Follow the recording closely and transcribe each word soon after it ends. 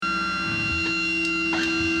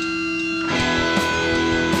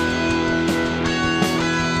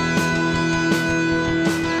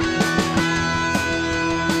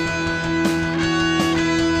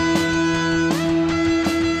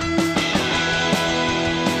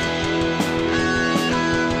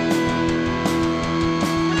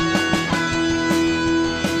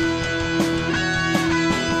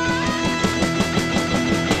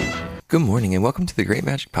morning and welcome to the Great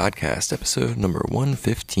Magic Podcast, episode number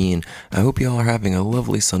 115. I hope you all are having a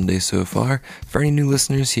lovely Sunday so far. For any new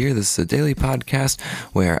listeners here, this is a daily podcast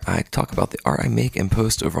where I talk about the art I make and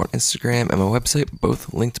post over on Instagram and my website,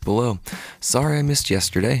 both linked below. Sorry I missed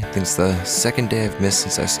yesterday. I think it's the second day I've missed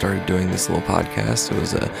since I started doing this little podcast. It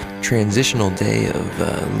was a transitional day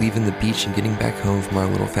of leaving the beach and getting back home from our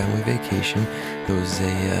little family vacation. It was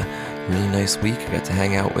a really nice week. I got to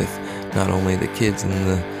hang out with not only the kids and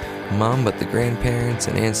the mom, but the grandparents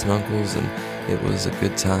and aunts and uncles, and it was a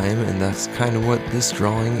good time. And that's kind of what this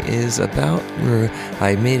drawing is about.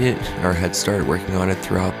 I made it, or had started working on it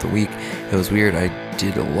throughout the week. It was weird, I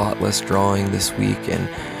did a lot less drawing this week, and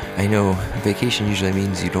I know vacation usually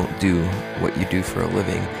means you don't do what you do for a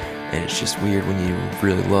living, and it's just weird when you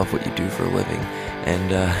really love what you do for a living.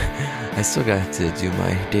 And I still got to do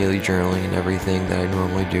my daily journaling and everything that I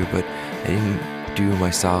normally do, but I didn't do my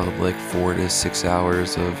solid 4 to 6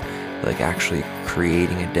 hours of actually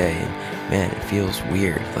creating a day. And man, it feels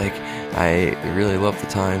weird. I really love the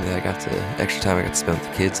time that extra time I got to spend with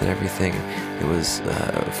the kids and everything. It was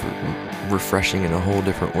refreshing in a whole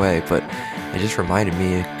different way, but it just reminded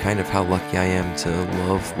me kind of how lucky I am to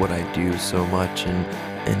love what I do so much,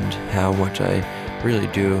 and how much I really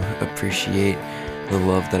do appreciate the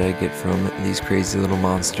love that I get from these crazy little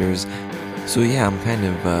monsters. So yeah, I'm kind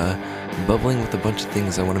of bubbling with a bunch of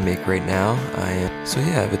things I want to make right now. I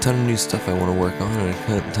have a ton of new stuff I want to work on,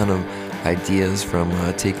 and a ton of ideas from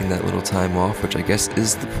taking that little time off, which I guess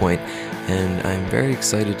is the point, and I'm very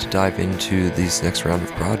excited to dive into this next round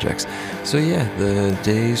of projects. So yeah, the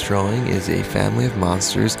day's drawing is a family of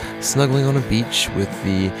monsters snuggling on a beach with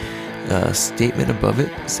the statement above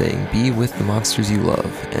it saying, "Be with the monsters you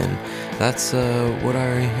love." And that's what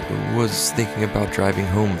I was thinking about driving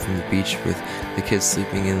home from the beach with the kids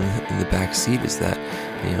sleeping in the back seat, is that,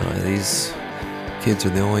 these kids are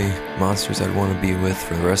the only monsters I'd want to be with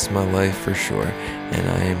for the rest of my life for sure. And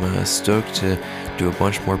I'm stoked to do a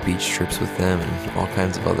bunch more beach trips with them and all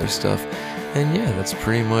kinds of other stuff. And yeah, that's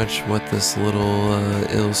pretty much what this little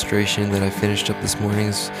illustration that I finished up this morning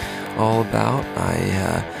is all about.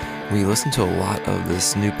 We listen to a lot of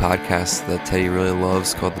this new podcast that Teddy really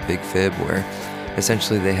loves called The Big Fib, where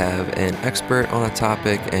essentially they have an expert on a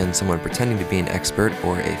topic and someone pretending to be an expert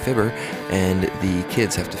or a fibber, and the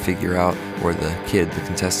kids have to figure out, or the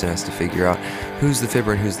contestant has to figure out who's the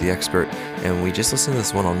fibber and who's the expert. And we just listened to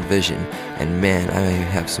this one on vision, and man, I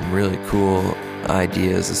have some really cool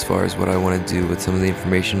ideas as far as what I want to do with some of the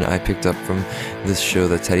information I picked up from this show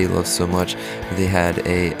that Teddy loves so much. They had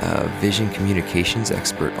a vision communications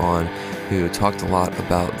expert on who talked a lot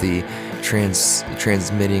about the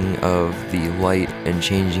transmitting of the light and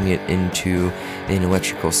changing it into an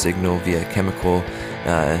electrical signal via chemical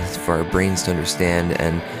for our brains to understand,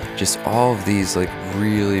 and just all of these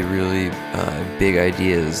really big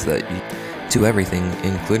ideas that to everything,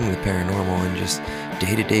 including the paranormal and just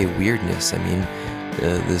day-to-day weirdness. I mean,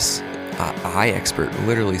 this eye expert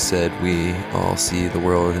literally said we all see the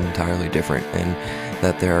world entirely different, and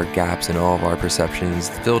that there are gaps in all of our perceptions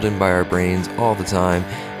filled in by our brains all the time.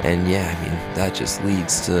 And yeah, I mean, that just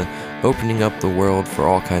leads to opening up the world for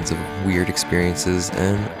all kinds of weird experiences,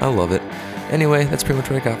 and I love it. Anyway, that's pretty much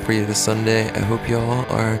what I got for you this Sunday. I hope y'all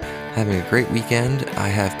are having a great weekend. I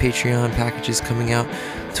have Patreon packages coming out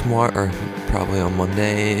tomorrow, or probably on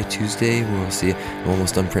Monday, Tuesday. We'll see. I'm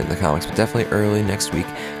almost done printing the comics, but definitely early next week.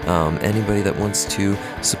 Anybody that wants to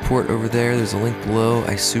support over there's a link below.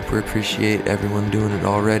 I super appreciate everyone doing it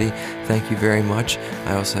already. Thank you very much.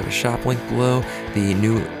 I also have a shop link below. The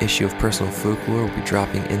new issue of Personal Folklore will be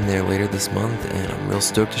dropping in there later this month, and I'm real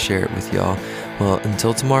stoked to share it with y'all. Well,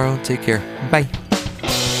 until tomorrow, take care. Bye.